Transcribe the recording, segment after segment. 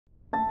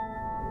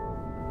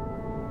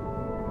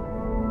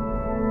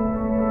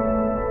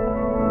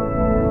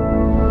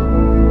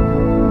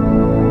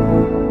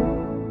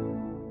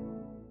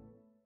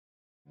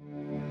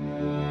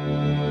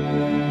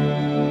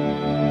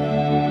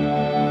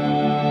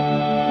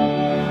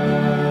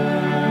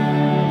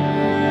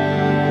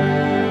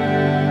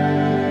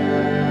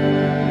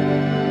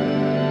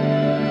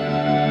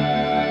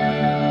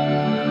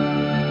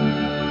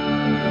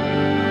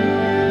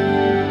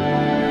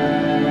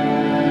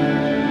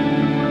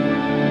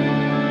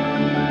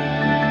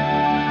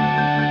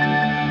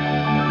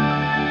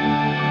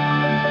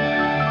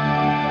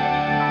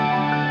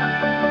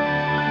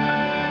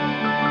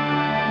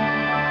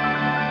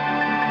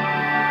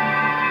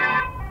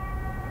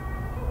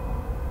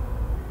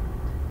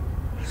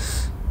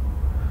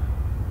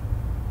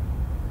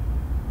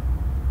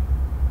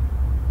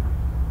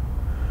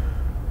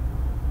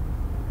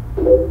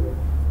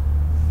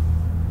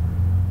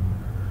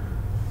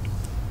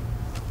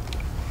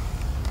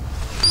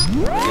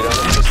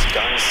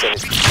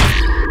bussen.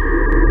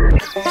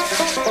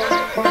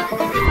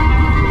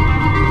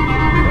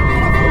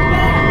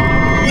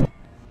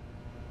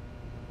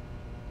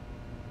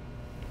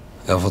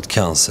 Jag har fått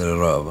cancer i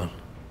röven.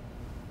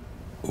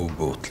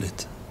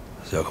 Obotligt.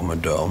 Så jag kommer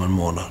dö om en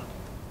månad.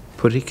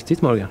 På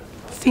riktigt, Morgan?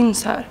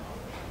 Finns här.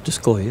 Du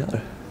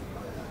skojar?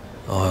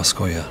 Ja, jag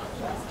skojar.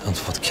 Jag har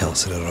inte fått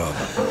cancer i röven.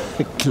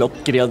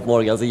 Klockrent,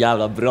 Morgan, så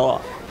jävla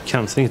bra.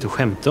 Cancer är inget att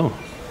skämta om.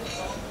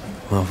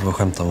 Man får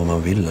skämta om vad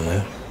man vill, eller?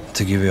 Jag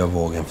tycker vi har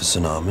vågen för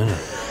tsunami nu.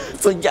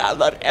 Så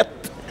jävla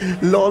rätt.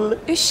 LOL.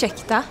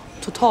 Ursäkta.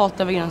 Totalt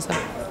över gränsen.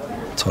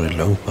 Ta det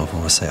lugnt, man får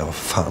väl säga vad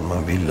fan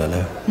man vill,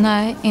 eller?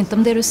 Nej, inte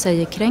om det du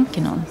säger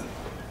kränker någon.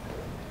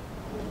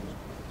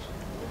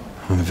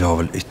 Men vi har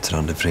väl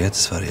yttrandefrihet i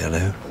Sverige, eller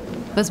hur?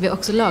 Fast vi har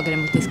också lagar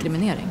mot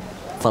diskriminering.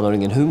 Fan, har du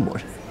ingen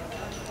humor?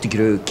 Tycker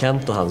du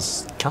Kent och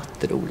hans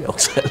katt är roliga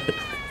också, eller?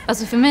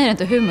 Alltså för mig är det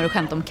inte humor att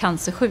skämta om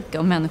cancersjuka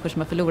och människor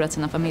som har förlorat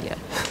sina familjer.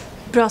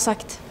 Bra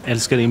sagt.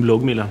 Älskar din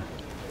blogg, Milla.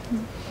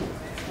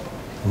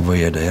 Vad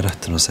ger dig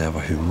rätten att säga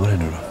vad humor är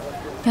nu då?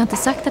 Jag har inte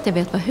sagt att jag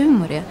vet vad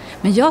humor är,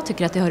 men jag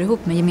tycker att det hör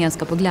ihop med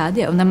gemenskap och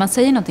glädje. Och när man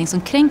säger någonting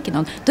som kränker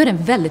någon, då är det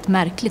en väldigt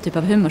märklig typ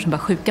av humor som bara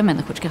sjuka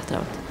människor skrattar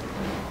åt.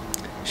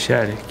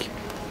 Kärlek.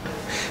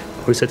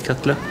 Har du sett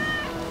Katla?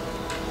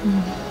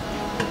 Mm.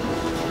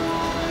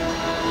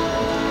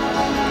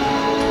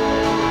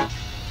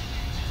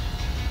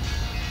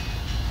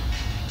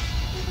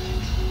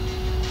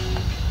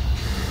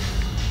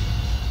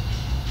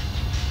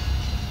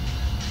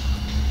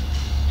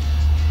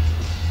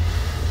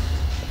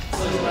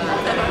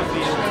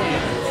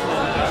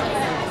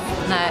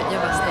 Nej,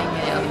 jag bara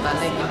stänger igen, bara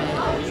lägger mig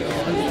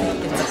under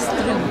täcket och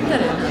struntar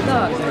i den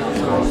här dagen.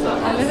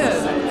 Eller hur?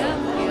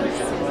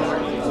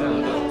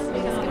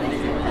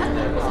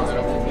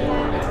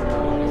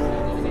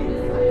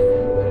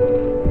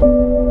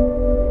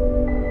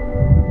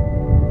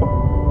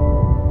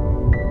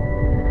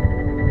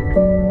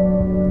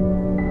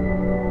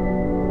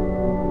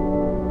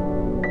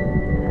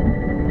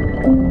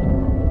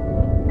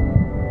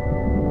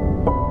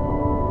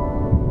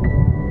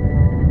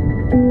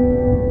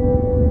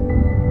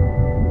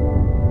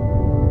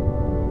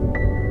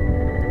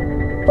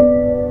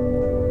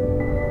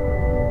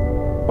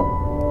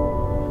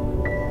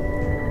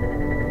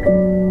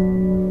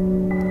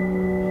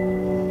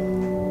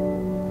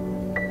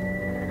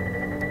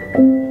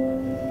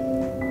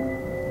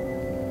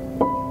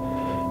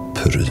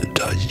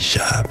 Pryda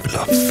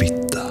jävla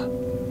fitta.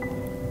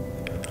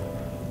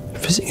 Det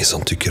finns ingen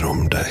som tycker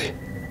om dig.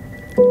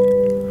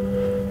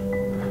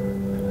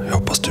 Jag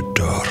hoppas du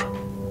dör.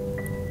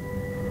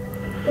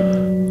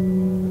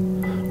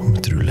 Om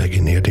inte du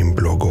lägger ner din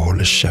blogg och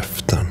håller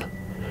käften,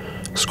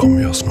 så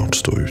kommer jag snart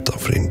stå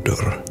utanför din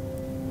dörr.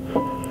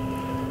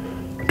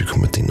 Du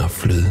kommer inte hinna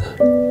fly.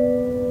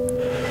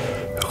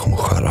 Jag kommer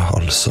skära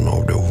halsen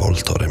av dig och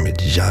våldta dig med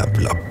ett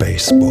jävla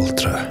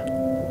baseballträ.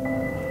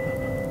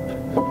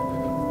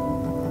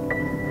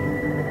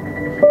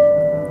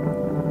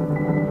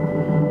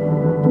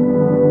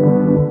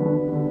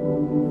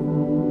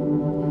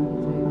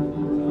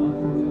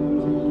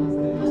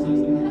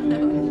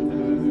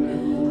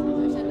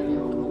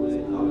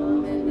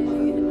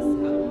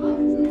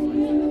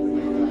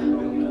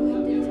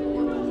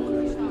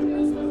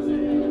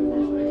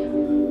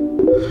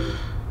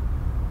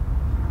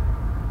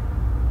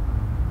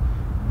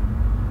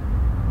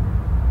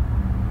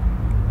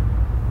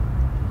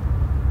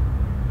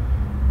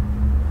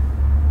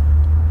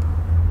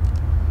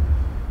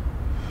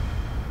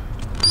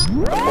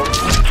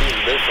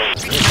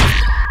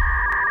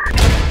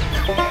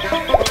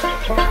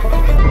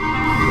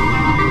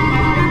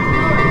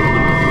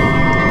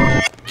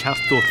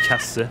 Katt åt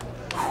kasse,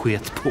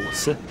 sket på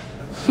sig.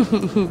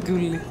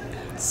 Gullig.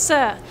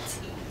 Söt.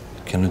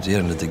 Kan du inte ge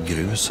den lite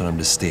grus så den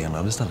blir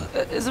stenad istället?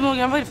 Så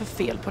Morgan, vad är det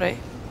för fel på dig?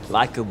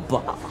 Like a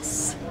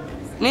boss.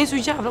 Ni är så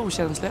jävla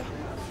okänsliga.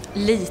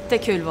 Lite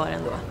kul var det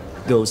ändå.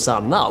 Go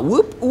Sanna,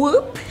 whoop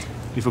whoop.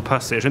 Vi får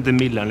passa er så inte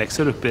Millan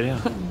läxar upp er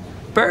igen.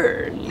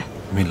 Burn.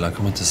 Millan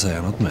kommer inte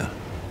säga något mer.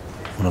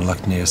 Hon har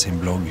lagt ner sin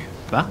blogg.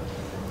 Va?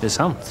 Det är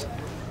sant.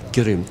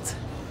 Grymt.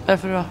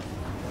 Varför då?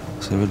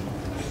 Så det väl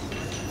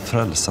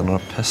frälsa några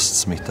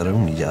pestsmittade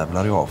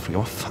ungjävlar i Afrika.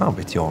 Vad fan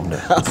vet jag om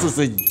det? Alltså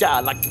så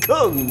jävla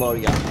kung,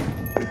 Morgan.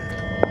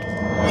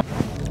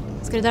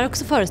 Ska det där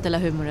också föreställa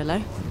humor,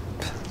 eller?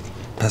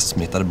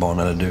 Pestsmittade barn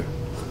eller du?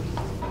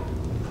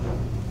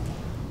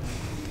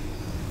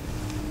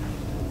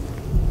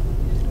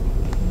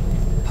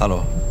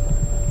 Hallå?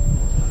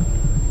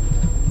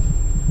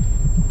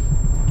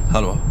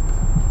 Hallå?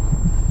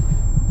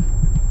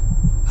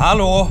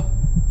 Hallå?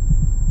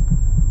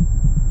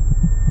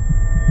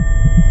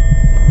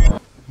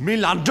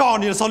 Millan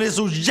Danielsson är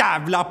så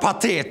jävla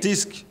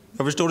patetisk.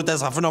 Jag förstår inte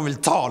ens varför någon vill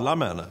tala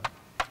med henne.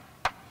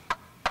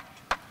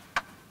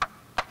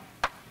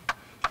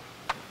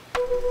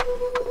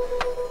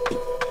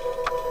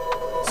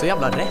 Så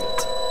jävla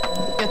rätt.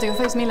 Jag tycker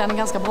faktiskt Millan är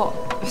ganska bra.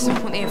 Alltså,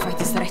 hon är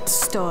faktiskt rätt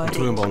störd. Jag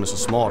tror hon bara hon är så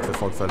smart för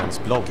folk följer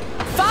hennes blogg.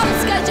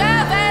 Falska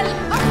jävel!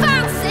 Vad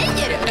fan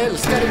säger du?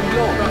 Älskar din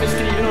blogg. Varför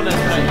skriver hon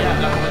det?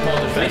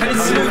 Kan ni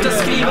sluta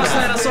skriva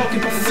såna här saker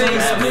på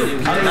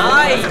Facebook?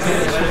 Nej!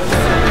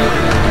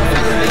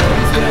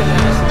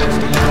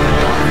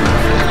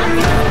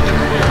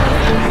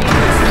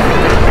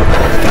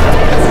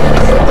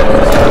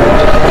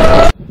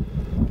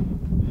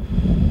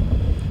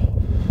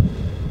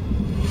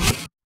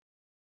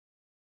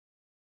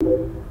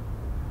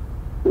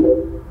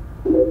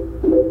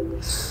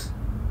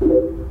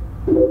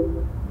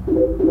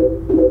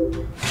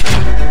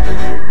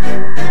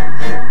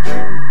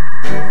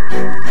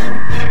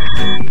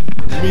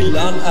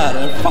 Millan är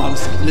en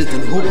falsk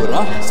liten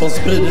hora som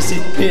sprider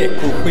sitt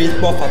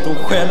PK-skit bara för att hon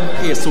själv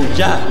är så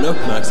jävla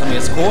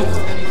uppmärksamhetskåt.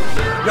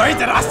 Jag är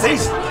inte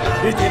rasist!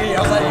 Det är inte det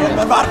jag säger,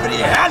 men varför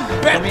i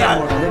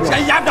helvete ska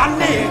en jävla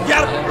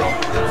neger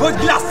få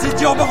ett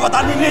glassigt jobb för att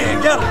han är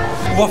neger?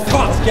 Och vad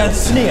fan ska en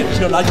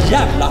snedknullad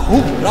jävla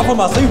hora få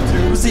massa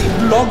utrymme på sin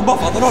blogg bara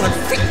för att hon har en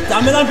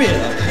fitta mellan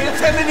benen? Är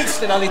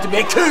feministerna lite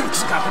mer kuk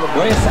så kanske de...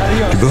 Jag är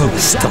seriös. Du behöver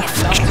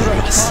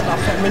straffknullas.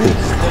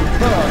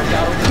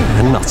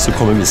 En natt så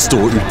kommer vi stå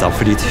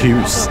utanför ditt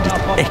hus,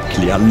 ditt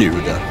äckliga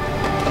luder.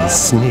 En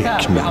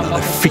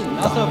snedknullade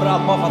fitta.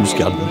 Du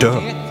ska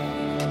dö.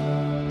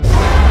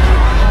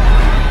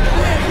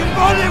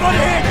 Vad är vad det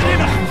heter?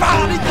 Det är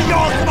fan inte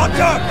jag som har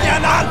döpt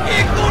hjärnan!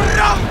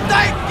 Ignoranta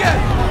äckel!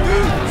 Du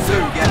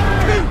suger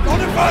kuk om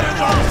du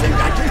föredrar att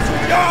suga kuk så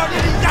gör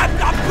det din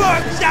jävla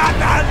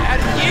bögjävel! Är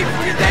gift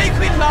till dig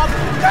skillnad?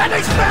 Är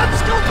dig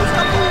svensk om du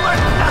ska bo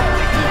en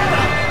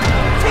knattekvinna?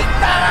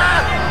 Fitta!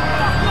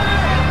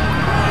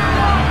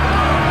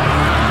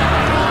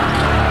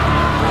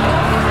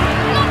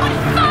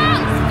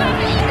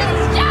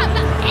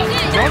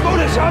 Jag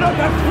borde köra upp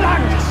en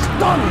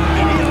flaggstång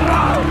i min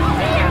rad!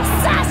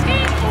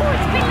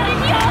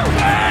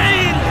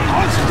 Nej!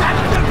 Håll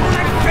käften på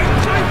den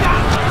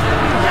fittskyddan!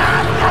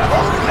 Jävla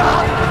hora!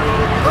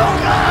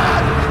 Hora!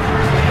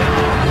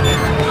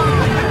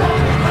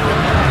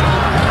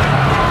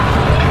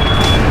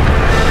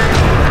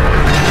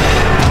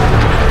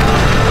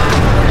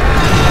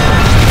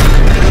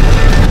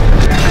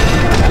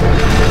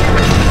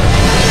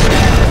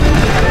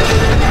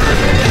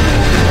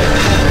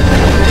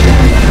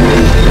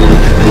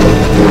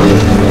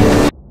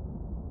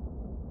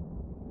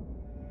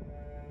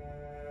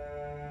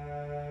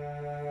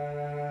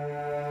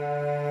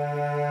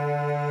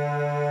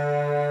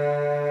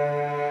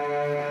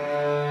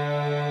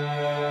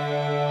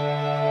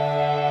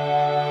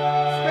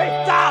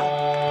 Fittan!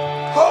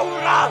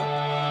 Horan!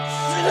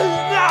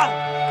 Svinan!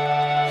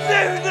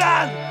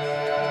 Luden!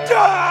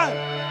 Dö!